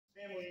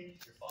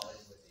family. Your father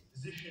was a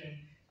physician.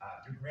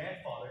 Your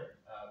grandfather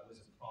was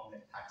a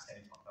prominent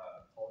Pakistani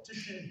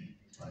politician.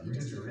 You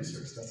did your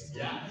research, that's it.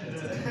 Yeah,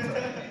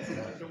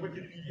 the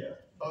Wikipedia.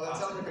 Oh,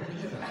 that's on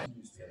Wikipedia.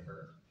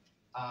 Newspaper.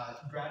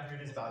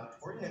 Graduated as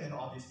valedictorian, and then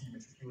obviously you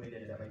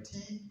matriculated at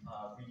MIT.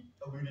 We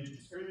alluded to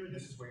this earlier.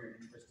 This is where your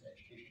interest in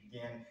education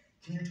began.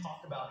 Can you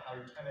talk about how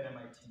your time at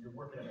MIT, your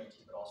work at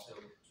MIT, but also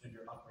sort of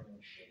your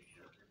upbringing shaped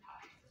your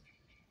passion for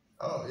education?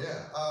 Oh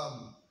yeah.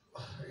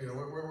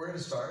 Where going to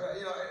start?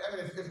 I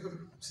mean,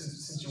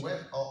 since you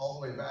went all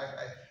the way back,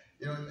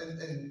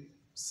 in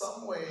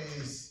some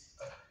ways,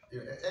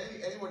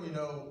 anyone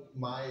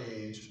my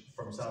age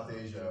from South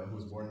Asia who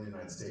was born in the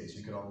United States,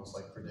 you could almost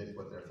like predict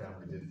what their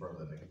family did for a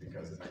living,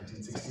 because in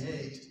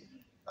 1968,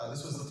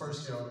 this was the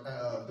first,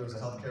 there was a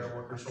healthcare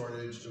worker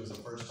shortage. It was the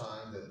first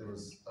time that there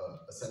was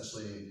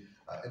essentially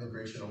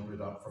immigration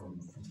opened up from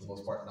for the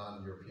most part,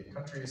 non-European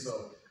countries.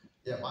 So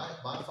yeah,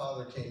 my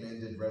father came in,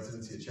 did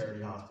residency at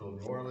Charity Hospital in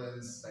New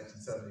Orleans,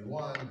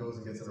 1971, goes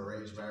and gets an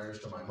arranged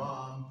marriage to my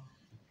mom.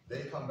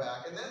 They come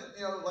back, and then,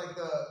 like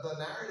the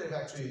narrative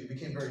actually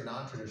became very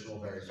non-traditional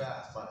very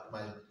fast.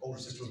 My older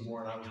sister was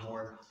born, I was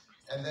born,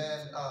 and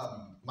then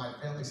my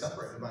family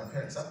separated, my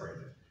parents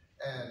separated.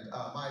 And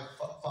my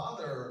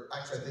father,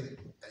 actually, I think,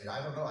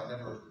 I don't know, I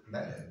never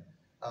met him,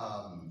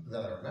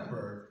 that I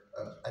remember.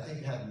 I think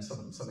he had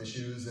some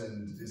issues,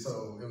 and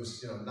so it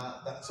was,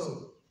 not that,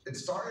 so it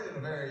started in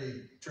a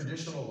very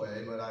traditional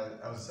way, but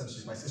I was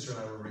essentially, my sister and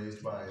I were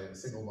raised by a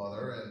single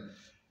mother, and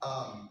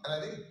I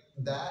think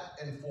that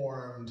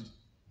informed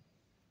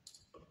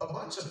a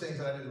bunch of things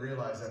that I didn't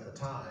realize at the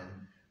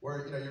time,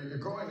 where you're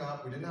growing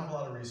up, we didn't have a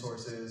lot of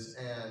resources,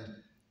 and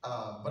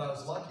but I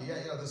was lucky.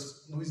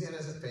 Louisiana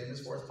isn't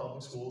famous for its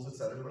public schools,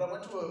 etc. But I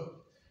went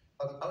to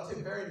I would say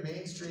a very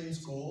mainstream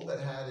school that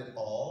had it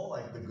all,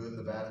 like the good,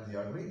 the bad, and the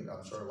ugly.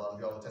 I'm sure a lot of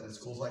y'all attended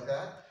schools like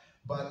that.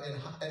 But and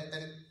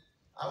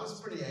I was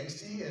pretty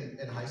angsty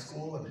in high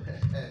school, and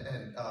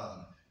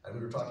we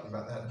were talking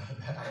about that.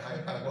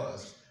 I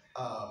was.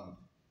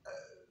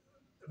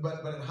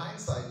 But in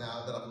hindsight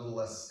now that I'm a little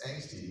less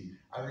angsty,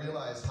 I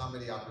realize how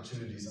many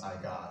opportunities I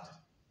got,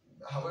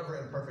 however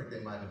imperfect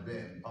they might have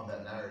been on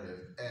that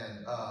narrative.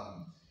 And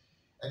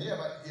yeah,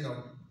 but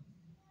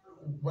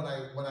when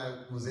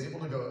I was able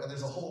to go, and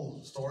there's a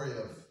whole story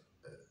of,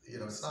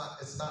 it's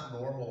not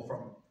normal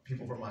from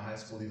people from my high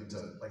school even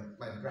to, like,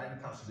 my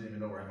graduate counselor didn't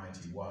even know where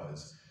MIT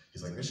was.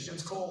 He's like,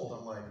 Michigan's cold.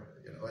 I'm like,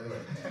 anyway.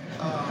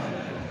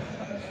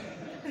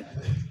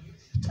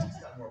 It's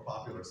gotten more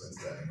popular since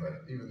then,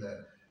 but even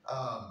then.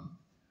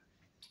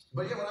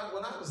 But yeah,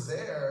 when I was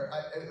there,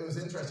 it was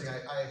interesting.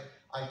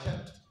 I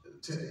kept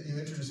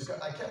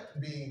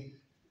being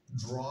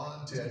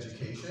drawn to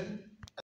education,